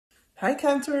Hi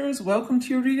Cancers, welcome to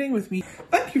your reading with me.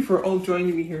 Thank you for all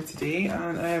joining me here today,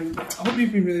 and I hope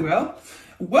you've been really well.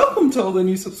 Welcome to all the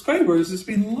new subscribers. There's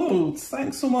been loads.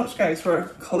 Thanks so much guys for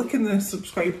clicking the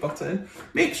subscribe button.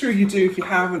 Make sure you do if you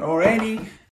haven't already.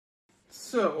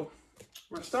 So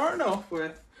we're starting off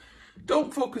with,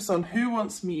 don't focus on who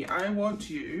wants me, I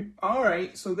want you.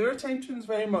 Alright, so their attention is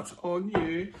very much on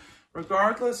you,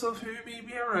 regardless of who may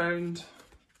be around.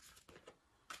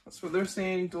 That's what they're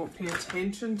saying, don't pay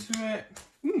attention to it.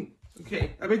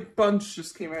 Okay, a big bunch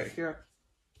just came out here.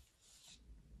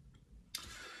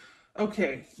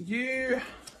 Okay, you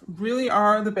really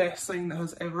are the best thing that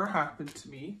has ever happened to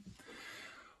me.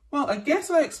 Well, I guess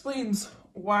that explains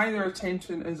why their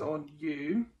attention is on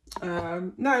you.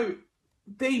 Now,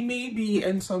 they may be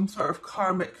in some sort of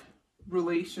karmic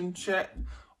relationship.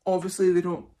 Obviously, they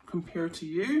don't compare to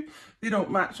you. They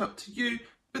don't match up to you.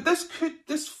 But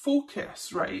this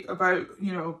focus, right, about,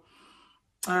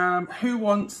 who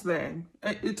wants them.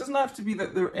 It doesn't have to be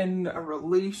that they're in a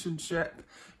relationship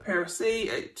per se.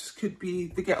 It just could be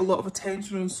they get a lot of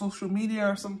attention on social media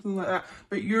or something like that.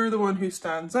 But you're the one who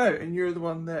stands out, and you're the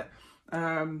one that,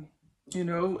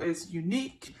 is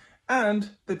unique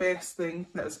and the best thing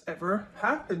that has ever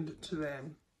happened to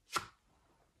them.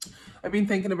 I've been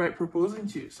thinking about proposing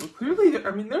to you. So clearly,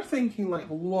 they're thinking like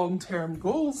long-term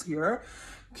goals here.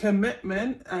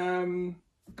 Commitment, I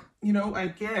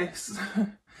guess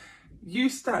you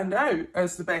stand out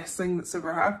as the best thing that's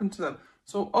ever happened to them.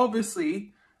 So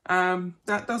obviously,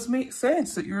 that does make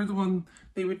sense that you're the one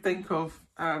they would think of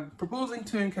proposing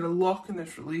to and kind of locking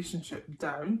this relationship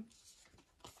down.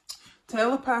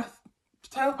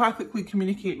 Telepathically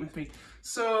communicate with me.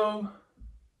 So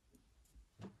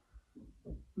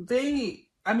they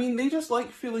just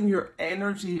like feeling your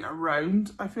energy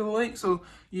around, I feel like. So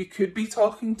you could be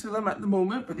talking to them at the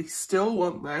moment, but they still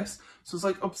want this. So it's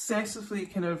like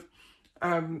obsessively kind of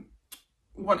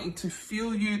wanting to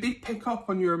feel you. They pick up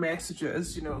on your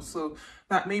messages, so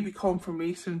that may be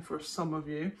confirmation for some of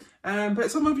you.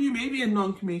 But some of you may be in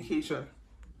non-communication.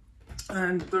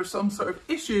 And there's some sort of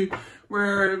issue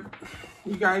where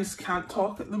you guys can't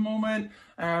talk at the moment,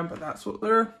 but that's what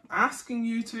they're asking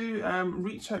you to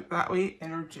reach out that way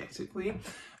energetically.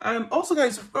 Also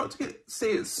guys, I forgot to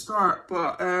say at the start,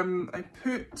 but I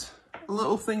put a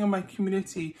little thing on my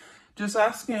community just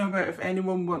asking about if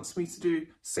anyone wants me to do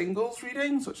singles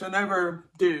readings, which I never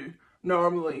do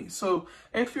normally. So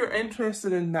if you're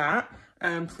interested in that,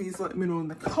 please let me know in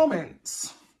the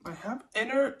comments. I have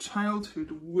inner childhood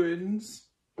wounds.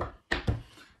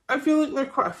 I feel like they're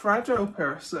quite a fragile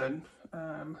person,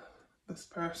 this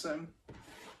person.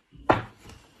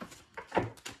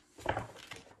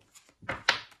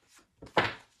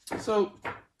 So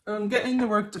I'm getting the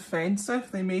word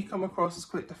defensive. They may come across as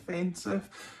quite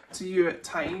defensive to you at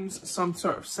times. Some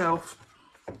sort of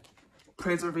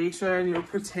self-preservation,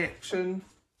 protection.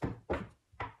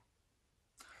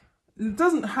 It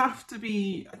doesn't have to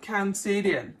be a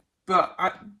Cancerian, but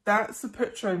that's the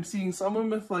picture I'm seeing. Someone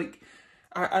with like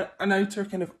an outer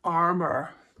kind of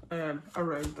armour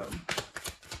around them.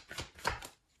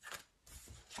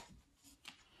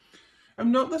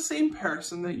 I'm not the same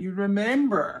person that you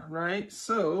remember, right?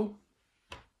 So,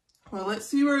 well, let's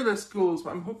see where this goes.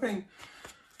 But I'm hoping,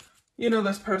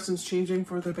 this person's changing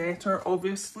for the better,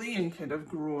 obviously, and kind of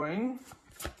growing.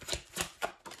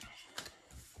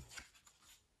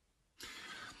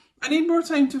 I need more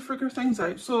time to figure things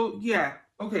out. So yeah,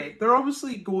 okay, they're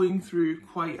obviously going through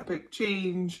quite a big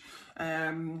change,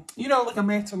 like a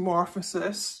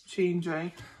metamorphosis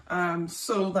changing.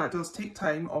 So that does take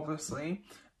time, obviously.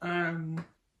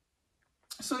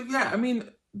 So yeah,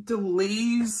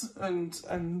 delays and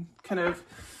kind of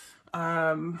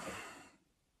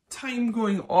time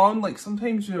going on, like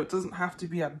sometimes, it doesn't have to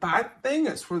be a bad thing.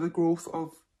 It's for the growth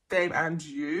of them and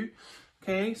you.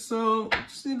 Okay, so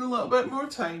just need a little bit more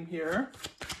time here.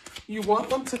 You want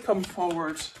them to come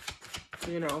forward,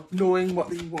 knowing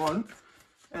what they want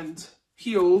and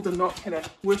healed and not kind of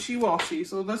wishy-washy.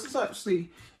 So this is actually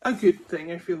a good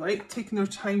thing, I feel like, taking their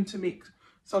time to make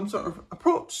some sort of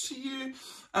approach to you.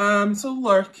 So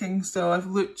lurking still. I've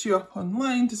looked you up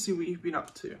online to see what you've been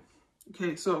up to.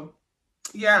 Okay, so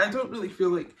yeah, I don't really feel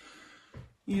like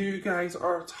you guys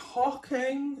are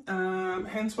talking,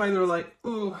 hence why they're like,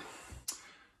 oh,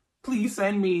 please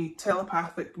send me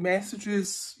telepathic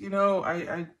messages.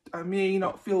 I may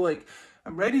not feel like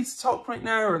I'm ready to talk right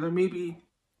now, or there may be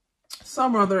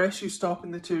some other issue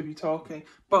stopping the two of you talking,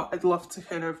 but I'd love to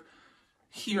kind of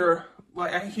hear,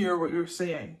 I hear what you're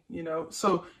saying,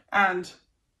 so, and,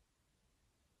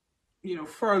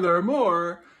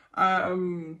 furthermore,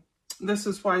 this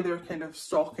is why they're kind of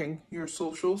stalking your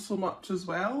socials so much as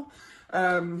well,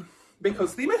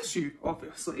 because they miss you,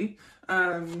 obviously.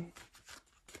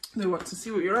 They want to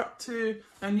see what you're up to,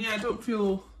 and yeah, I don't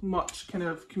feel much kind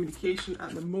of communication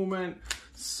at the moment,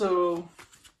 so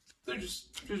they're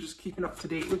just keeping up to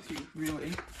date with you,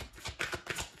 really.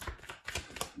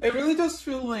 It really does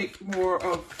feel like more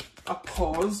of a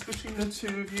pause between the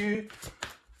two of you.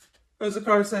 As the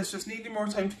card says, just needing more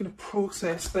time to kind of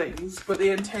process things, but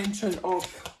the intention of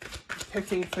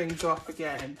picking things up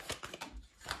again.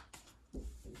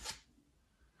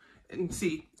 And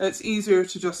see, it's easier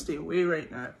to just stay away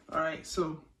right now, alright?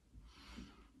 So,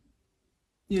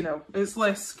 you know, it's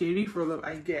less scary for them,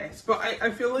 I guess. But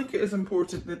I feel like it is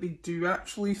important that they do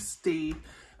actually stay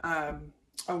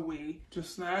away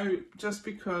just now, just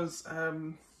because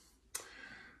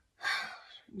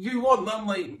you want them,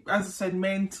 like, as I said,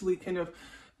 mentally kind of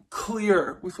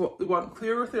clear with what they want,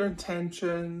 clear with their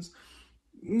intentions,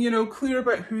 you know, clear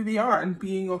about who they are and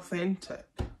being authentic,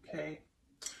 okay?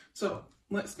 So,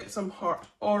 let's get some heart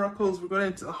oracles. We're going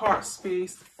into the heart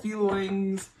space, the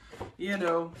feelings, you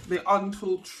know, the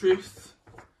untold truth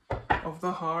of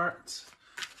the heart.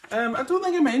 I don't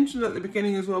think I mentioned at the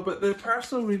beginning as well, but the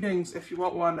personal readings, if you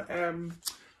want one,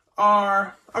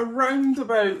 are around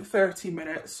about 30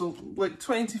 minutes, so like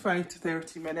 25 to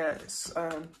 30 minutes,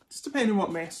 just depending on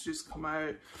what messages come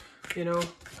out, you know.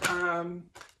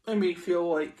 I may feel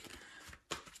like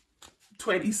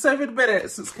 27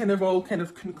 minutes, it's kind of all kind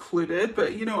of concluded,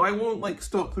 but you know, I won't like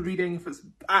stop the reading if it's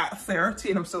at 30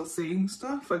 and I'm still saying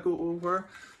stuff. I go over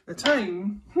the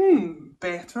time,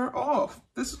 better off.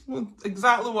 This is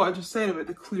exactly what I just said about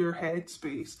the clear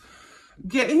headspace.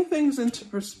 Getting things into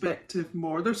perspective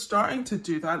more. They're starting to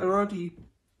do that. They're already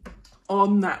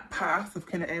on that path of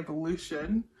kind of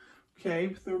evolution, okay,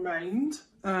 with their mind.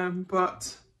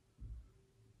 But,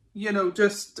 you know,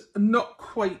 just not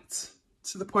quite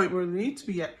to the point where they need to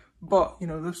be yet. But, you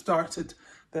know, they've started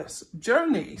this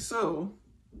journey. So,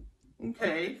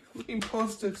 okay, looking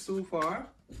positive so far.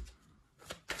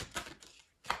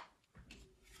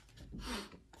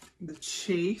 The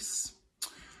chase,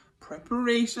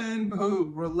 preparation,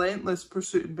 relentless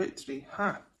pursuit and victory.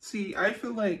 See, I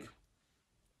feel like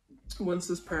once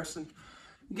this person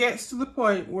gets to the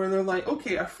point where they're like,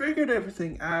 okay, I figured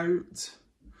everything out,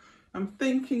 I'm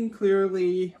thinking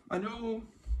clearly, I know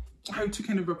how to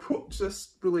kind of approach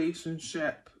this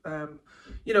relationship,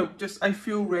 you know, just I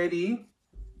feel ready.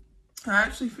 I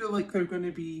actually feel like they're going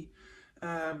to be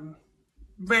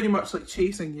very much like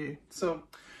chasing you. So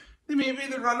they may be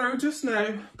the runner just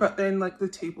now, but then like the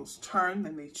tables turn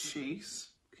and they chase,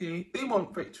 okay? They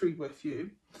want victory with you.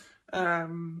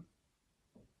 You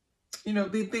know,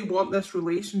 they want this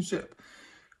relationship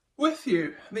with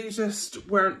you. They just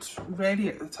weren't ready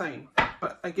at the time.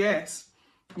 But I guess,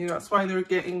 you know, that's why they're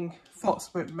getting thoughts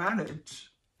about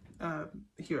marriage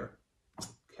here,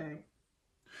 okay?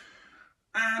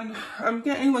 And I'm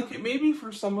getting like it maybe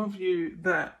for some of you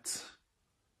that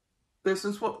this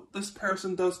is what this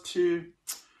person does to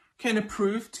kind of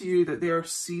prove to you that they are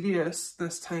serious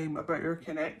this time about your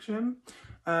connection.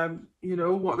 You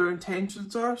know, what their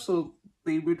intentions are, so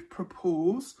they would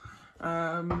propose.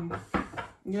 Yeah,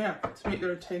 to make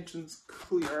their intentions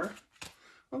clear.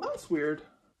 Well, that's weird.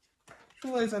 I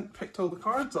realise I hadn't picked all the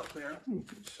cards up there.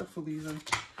 Shuffle these in.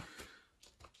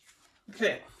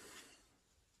 Okay.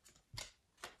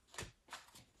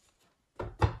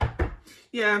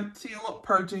 Yeah, see a lot of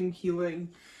purging, healing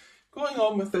going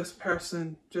on with this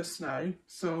person just now.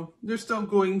 So they're still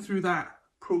going through that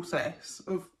process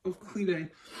of clearing.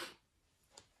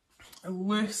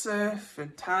 Elusive,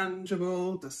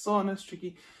 intangible, dishonest,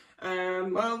 tricky.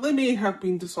 Well, they may have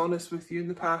been dishonest with you in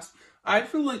the past. I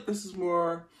feel like this is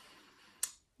more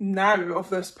now of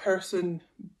this person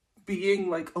being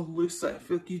like elusive.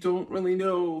 Like you don't really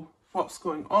know what's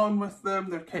going on with them.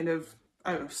 They're kind of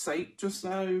out of sight just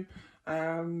now.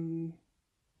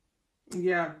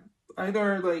 Yeah,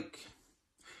 either like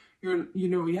you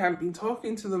haven't been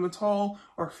talking to them at all,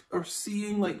 or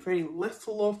seeing like very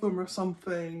little of them or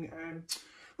something.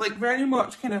 Like very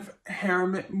much kind of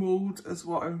hermit mode is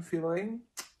what I'm feeling.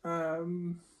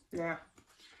 Yeah.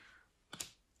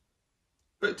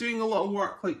 But doing a lot of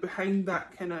work like behind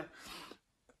that kind of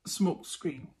smoke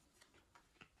screen.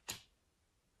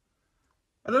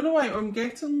 I don't know why I'm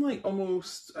getting like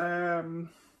almost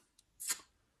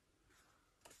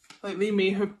like they may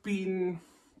have been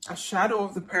a shadow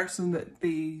of the person that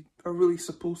they are really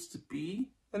supposed to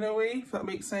be, in a way, if that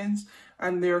makes sense.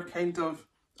 And they're kind of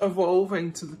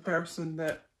evolving to the person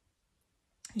that,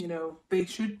 you know, they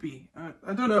should be.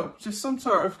 I don't know, just some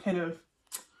sort of kind of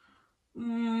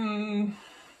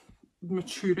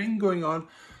maturing going on.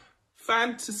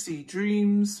 Fantasy,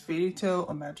 dreams, fairy tale,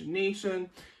 imagination.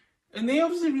 And they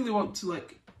obviously really want to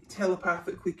like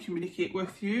telepathically communicate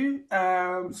with you.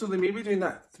 So they may be doing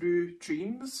that through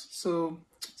dreams. So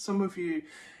some of you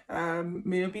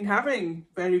may have been having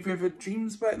very vivid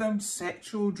dreams about them,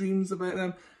 sexual dreams about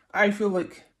them. I feel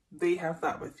like they have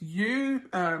that with you.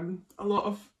 A lot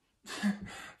of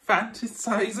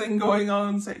fantasizing going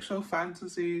on, sexual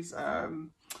fantasies.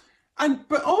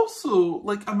 But also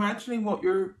like imagining what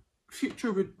your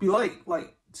future would be like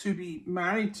to be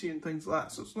married to and things like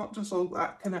that. So it's not just all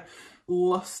that kind of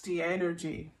lusty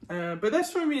energy. But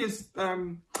this for me is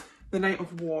the Knight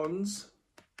of Wands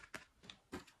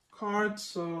card.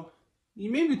 So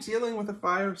you may be dealing with a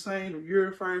fire sign, or you're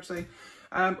a fire sign,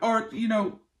 or you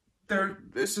know,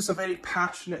 it's just a very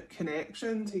passionate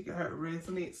connection. Take it how it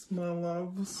resonates, my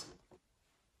loves.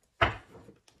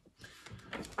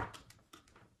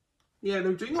 Yeah,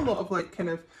 they're doing a lot of like kind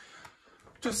of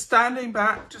just standing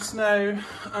back just now,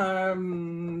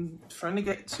 trying to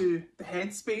get to the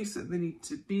headspace that they need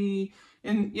to be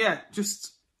in. Yeah,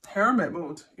 just hermit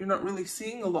mode. You're not really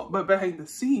seeing a lot, but behind the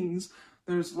scenes,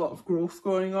 there's a lot of growth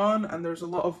going on, and there's a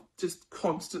lot of just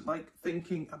constant like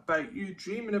thinking about you,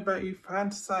 dreaming about you,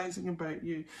 fantasizing about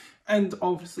you, and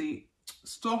obviously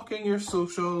stalking your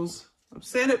socials. I've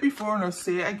said it before and I'll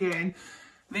say it again.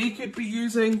 They could be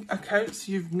using accounts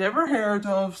you've never heard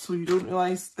of, so you don't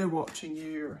realise they're watching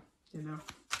you, or, you know,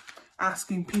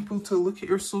 asking people to look at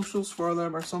your socials for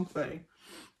them or something.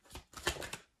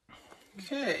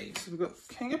 Okay, so we've got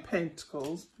King of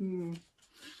Pentacles.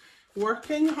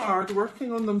 Working hard,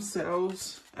 working on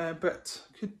themselves, but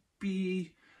could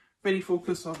be very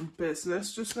focused on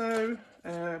business just now.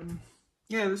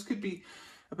 Yeah, this could be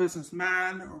a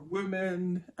businessman or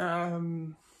woman.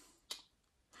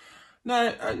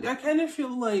 Now, I kind of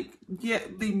feel like, yeah,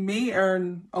 they may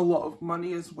earn a lot of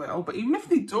money as well, but even if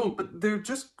they don't, but they're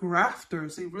just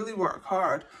grafters, they really work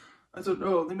hard. I don't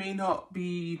know, they may not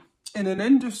be in an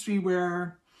industry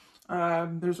where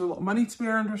there's a lot of money to be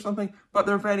earned or something, but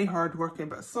they're very hard working.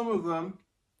 But some of them,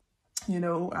 you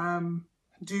know,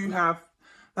 do have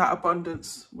that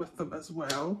abundance with them as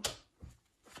well.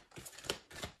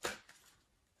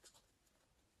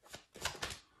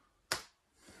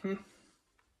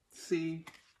 See,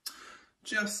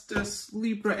 Justice,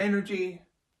 Libra energy.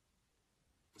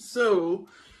 So,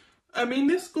 I mean,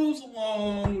 this goes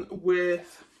along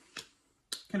with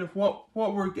kind of what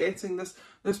we're getting,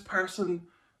 this person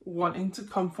wanting to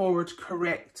come forward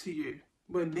correct to you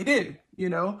when they do, you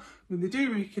know, when they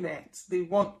do reconnect. They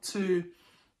want to,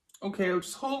 okay, I'll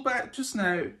just hold back just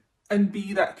now and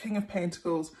be that King of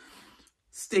Pentacles,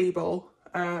 stable,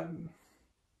 and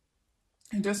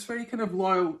just very kind of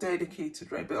loyal,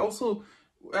 dedicated, right? But also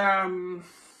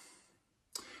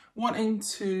wanting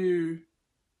to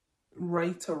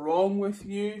right a wrong with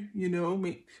you, you know,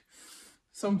 make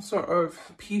some sort of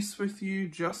peace with you,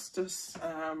 justice.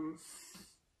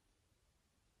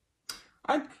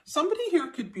 Somebody here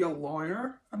could be a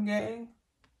lawyer, I'm getting,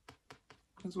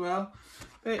 as well.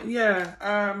 But yeah,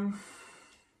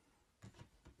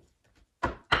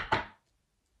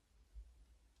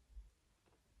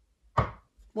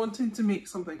 wanting to make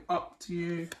something up to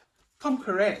you, come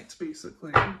correct,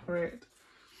 basically, come correct.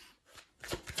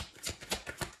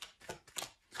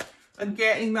 And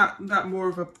getting that more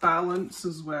of a balance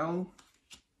as well,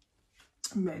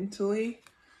 mentally.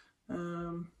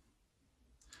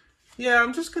 Yeah,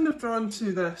 I'm just kind of drawn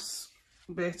to this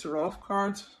Better Off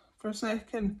card for a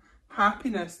second.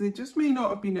 Happiness. They just may not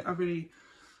have been a very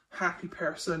happy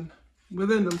person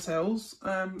within themselves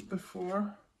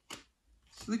before.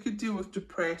 So they could deal with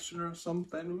depression or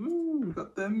something. Ooh, we've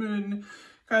got the Moon,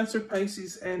 Cancer,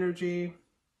 Pisces energy,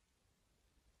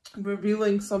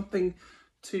 revealing something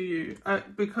to you.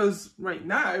 Because right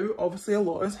now, obviously, a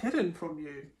lot is hidden from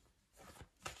you.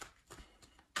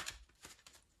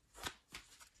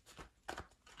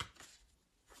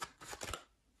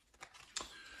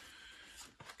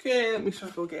 Okay, let me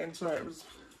shuffle again. Sorry, it was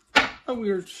a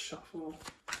weird shuffle.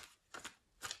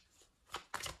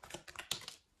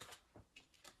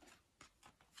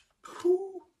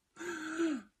 Ooh.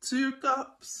 2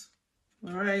 Cups.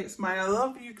 Alright, it's my I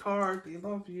love you card. They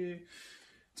love you.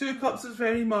 2 Cups is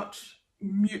very much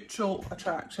mutual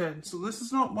attraction. So this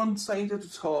is not one-sided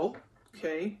at all.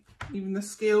 Okay. Even the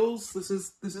scales, this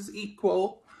is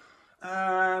equal.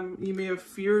 You may have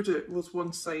feared it was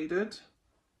one-sided,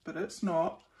 but it's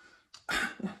not.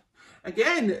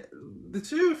 Again, the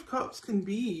 2 of Cups can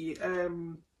be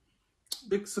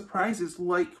big surprises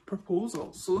like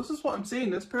proposals. So this is what I'm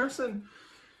saying. This person,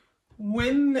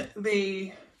 when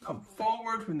they come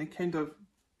forward, when they kind of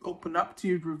open up to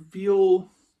you,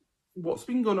 reveal what's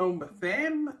been going on with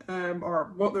them,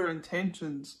 or what their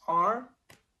intentions are.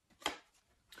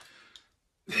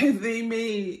 They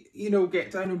may, you know,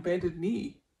 get down on bended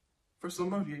knee for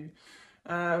some of you.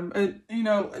 And, you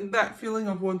know, and that feeling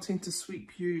of wanting to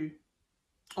sweep you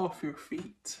off your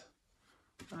feet.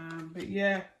 But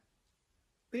yeah,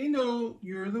 they know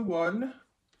you're the one.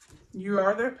 You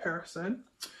are their person.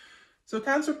 So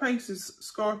Cancer, Pisces,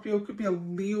 Scorpio, could be a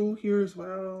Leo here as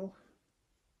well.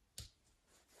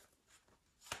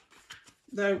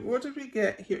 Now, what did we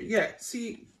get here? Yeah,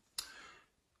 see,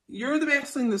 you're the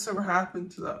best thing that's ever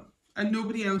happened to them. And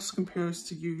nobody else compares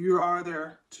to you. You are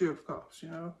their Two of Cups, you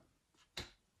know.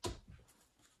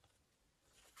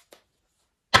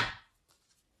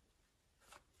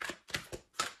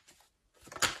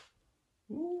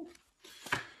 Ooh.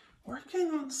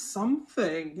 Working on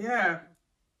something, yeah.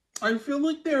 I feel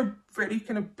like they're very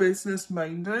kind of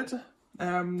business-minded.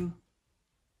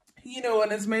 You know,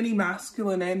 and as many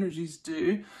masculine energies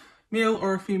do, male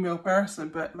or female person,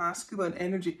 but masculine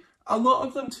energy, a lot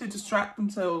of them to distract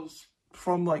themselves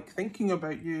from like thinking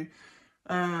about you,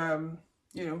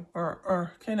 you know,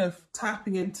 or kind of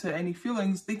tapping into any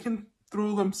feelings, they can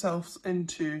throw themselves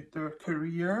into their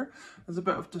career as a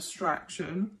bit of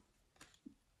distraction.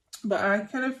 But I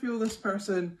kind of feel this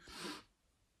person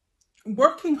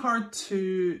working hard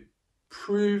to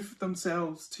prove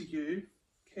themselves to you,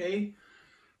 okay?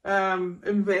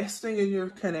 Investing in your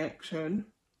connection.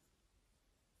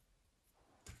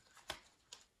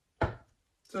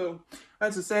 So,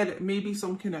 as I said, it may be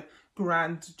some kind of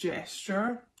grand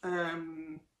gesture,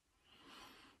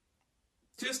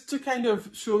 just to kind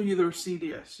of show you they're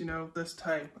serious, you know, this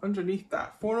time. Underneath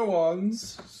that, Four of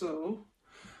Wands, so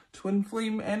twin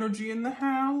flame energy in the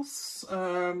house,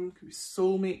 could be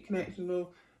soulmate connection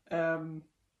though.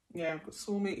 Yeah, I've got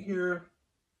soulmate here.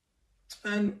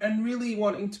 And really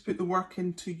wanting to put the work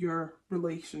into your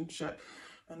relationship.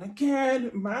 And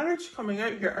again, marriage coming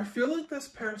out here. I feel like this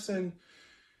person,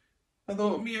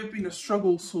 although it may have been a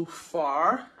struggle so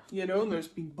far, you know, and there's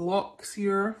been blocks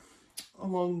here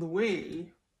along the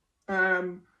way,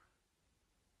 they're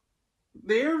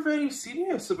very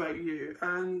serious about you,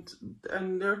 and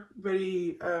they're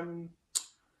very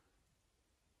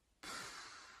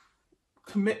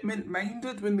commitment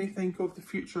minded when they think of the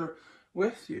future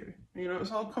with you. You know,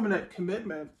 it's all coming out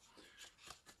commitment.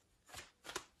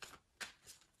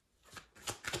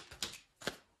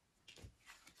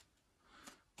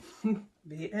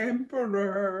 The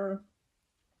Emperor.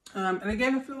 And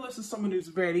again, I feel this is someone who's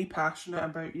very passionate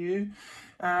about you.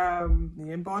 The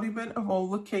embodiment of all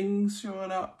the kings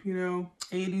showing up, you know,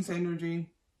 Aries energy.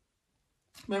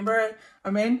 Remember I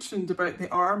mentioned about the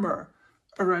armour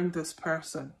around this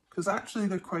person, because actually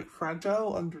they're quite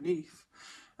fragile underneath.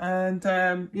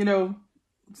 And, you know,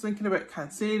 thinking about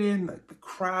Cancerian, like the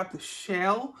crab, the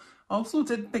shell. I also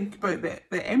did think about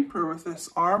the Emperor with this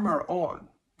armour on.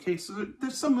 Okay, so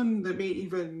there's someone that may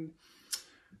even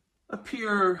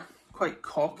appear quite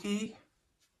cocky,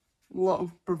 a lot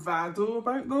of bravado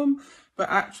about them, but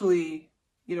actually,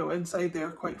 you know, inside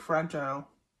they're quite fragile.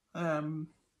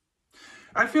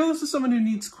 I feel this is someone who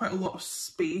needs quite a lot of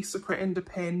space, they're quite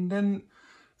independent.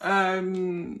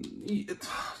 You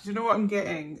know what I'm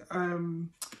getting?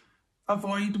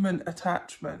 Avoidant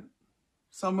attachment.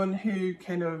 Someone who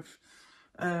kind of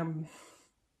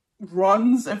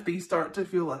runs if they start to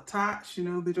feel attached, you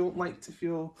know, they don't like to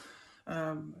feel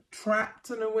trapped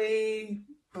in a way.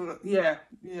 But yeah,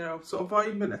 you know, so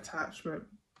avoidant attachment.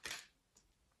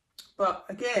 But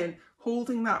again,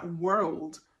 holding that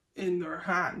world in their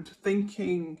hand,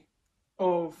 thinking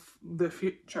of the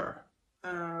future.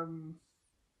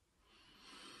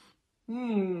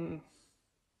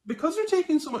 Because they're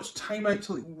taking so much time out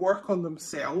to like work on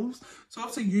themselves, so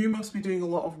obviously you must be doing a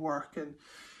lot of work and,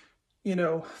 you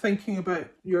know, thinking about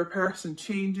your person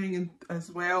changing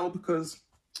as well, because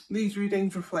these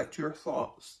readings reflect your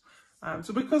thoughts.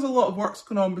 So because a lot of work's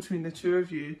going on between the two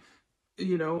of you,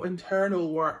 you know,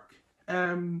 internal work,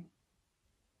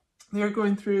 they're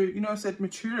going through, you know, I said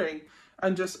maturing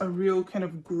and just a real kind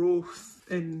of growth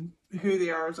in who they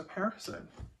are as a person,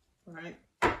 right?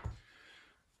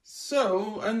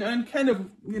 So, and kind of,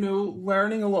 you know,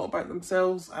 learning a lot about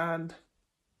themselves and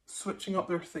switching up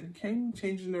their thinking,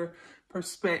 changing their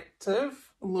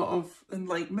perspective, a lot of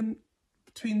enlightenment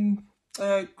between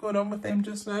going on with them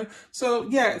just now. So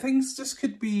yeah, things just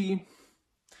could be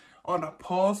on a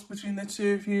pause between the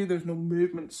two of you. There's no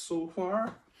movement so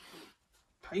far.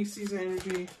 Pisces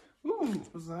energy. Ooh,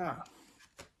 what was that?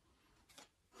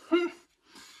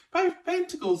 Five of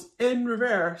Pentacles in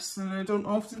reverse, and I don't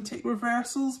often take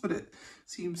reversals, but it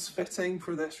seems fitting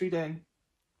for this reading.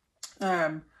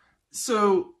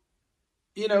 So,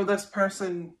 you know, this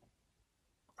person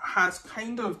has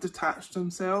kind of detached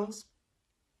themselves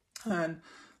and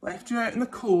left you out in the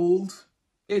cold.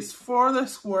 It's for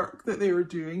this work that they were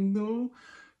doing though,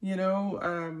 you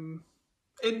know,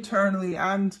 internally,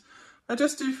 and I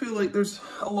just do feel like there's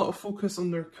a lot of focus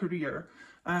on their career,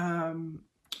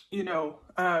 you know,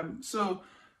 so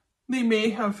they may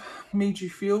have made you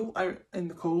feel out in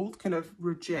the cold, kind of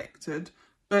rejected,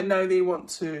 but now they want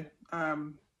to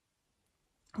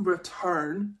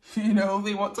return, you know,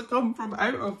 they want to come from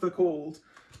out of the cold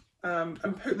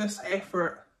and put this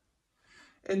effort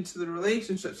into the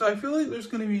relationship. So I feel like there's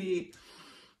going to be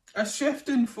a shift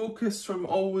in focus from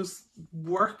always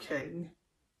working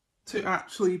to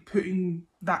actually putting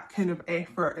that kind of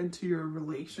effort into your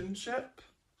relationship.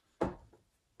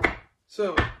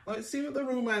 So let's see what the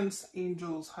romance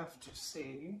angels have to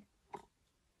say.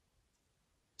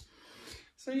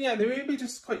 So yeah, they may be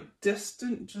just quite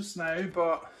distant just now,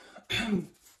 but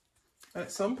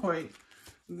at some point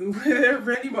they're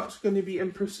very much going to be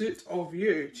in pursuit of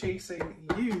you, chasing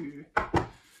you.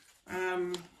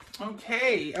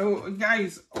 Okay. Oh,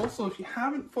 guys, also, if you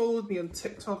haven't followed me on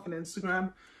TikTok and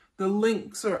Instagram, the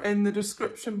links are in the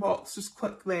description box. Just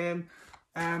click them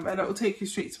and it will take you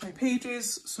straight to my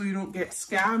pages so you don't get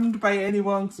scammed by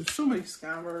anyone, because there's so many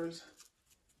scammers.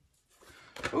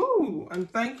 Oh, and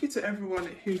thank you to everyone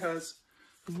who has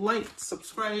liked,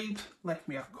 subscribed, left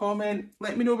me a comment,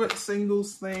 let me know about the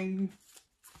singles thing,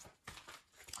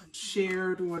 and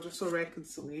shared. Oh, I just saw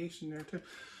reconciliation there too.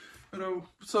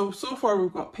 So far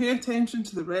we've got pay attention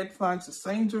to the red flags, the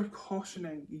signs are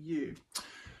cautioning you.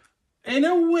 In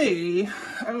a way,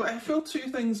 I feel two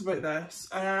things about this.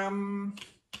 I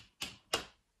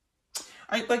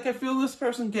feel this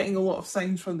person getting a lot of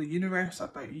signs from the universe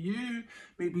about you,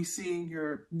 maybe seeing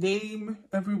your name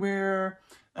everywhere,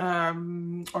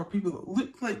 or people that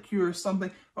look like you or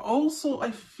something. But also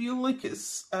I feel like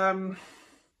it's a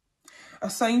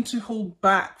sign to hold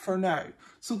back for now.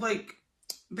 So like,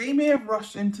 they may have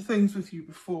rushed into things with you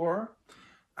before,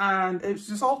 and it's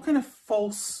just all kind of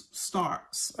false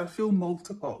starts. I feel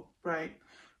multiple, right?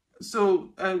 So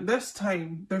this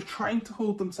time they're trying to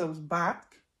hold themselves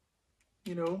back,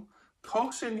 you know.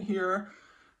 Caution here,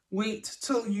 wait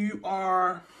till you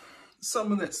are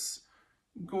someone that's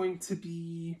going to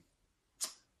be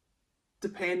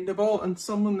dependable and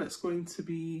someone that's going to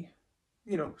be,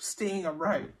 you know, staying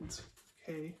around,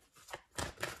 okay?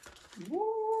 Woo.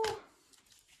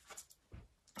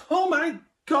 Oh my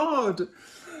God,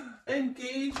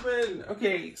 engagement.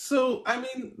 Okay, so I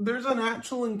mean, there's an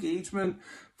actual engagement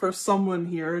for someone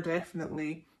here,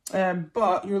 definitely.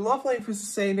 But your love life is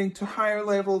ascending to a higher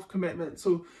level of commitment.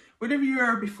 So whatever you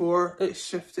were before, it's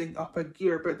shifting up a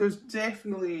gear. But there's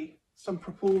definitely some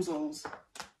proposals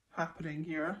happening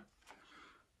here.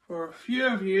 For a few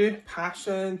of you,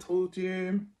 passion, told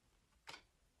you.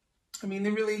 I mean,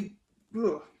 they really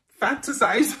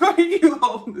fantasize about you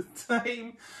all the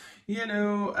time, you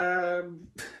know. I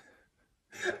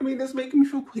mean, it's making me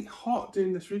feel quite hot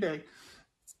doing this reading.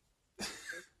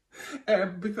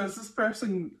 Because this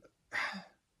person,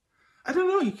 I don't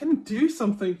know, you can do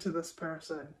something to this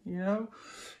person, you know,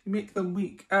 you make them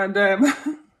weak. And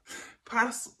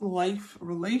past life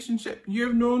relationship,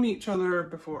 you've known each other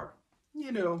before,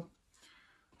 you know,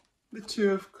 the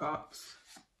Two of Cups,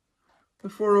 the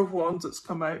Four of Wands that's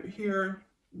come out here.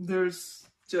 There's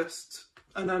just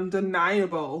an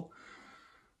undeniable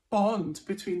bond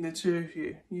between the two of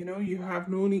you. You know, you have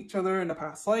known each other in a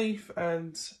past life,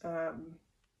 and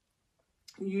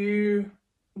you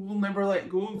will never let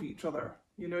go of each other,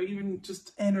 you know, even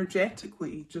just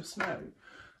energetically just now.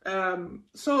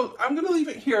 So I'm going to leave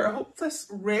it here. I hope this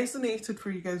resonated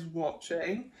for you guys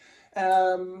watching.